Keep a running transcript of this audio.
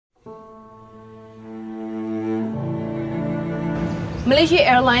Malaysia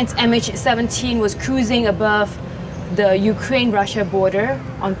Airlines MH17 was cruising above the Ukraine-Russia border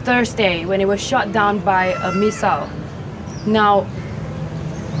on Thursday when it was shot down by a missile. Now,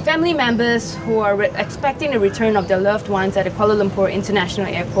 family members who are expecting the return of their loved ones at the Kuala Lumpur International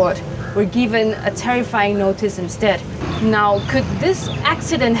Airport were given a terrifying notice instead. Now, could this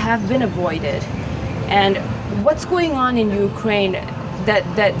accident have been avoided? And what's going on in Ukraine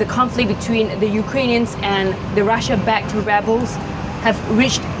that the conflict between the Ukrainians and the Russia-backed rebels have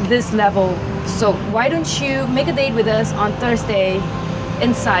reached this level? So why don't you make a date with us on Thursday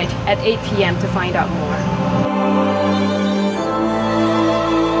inside at 8 p.m. to find out more.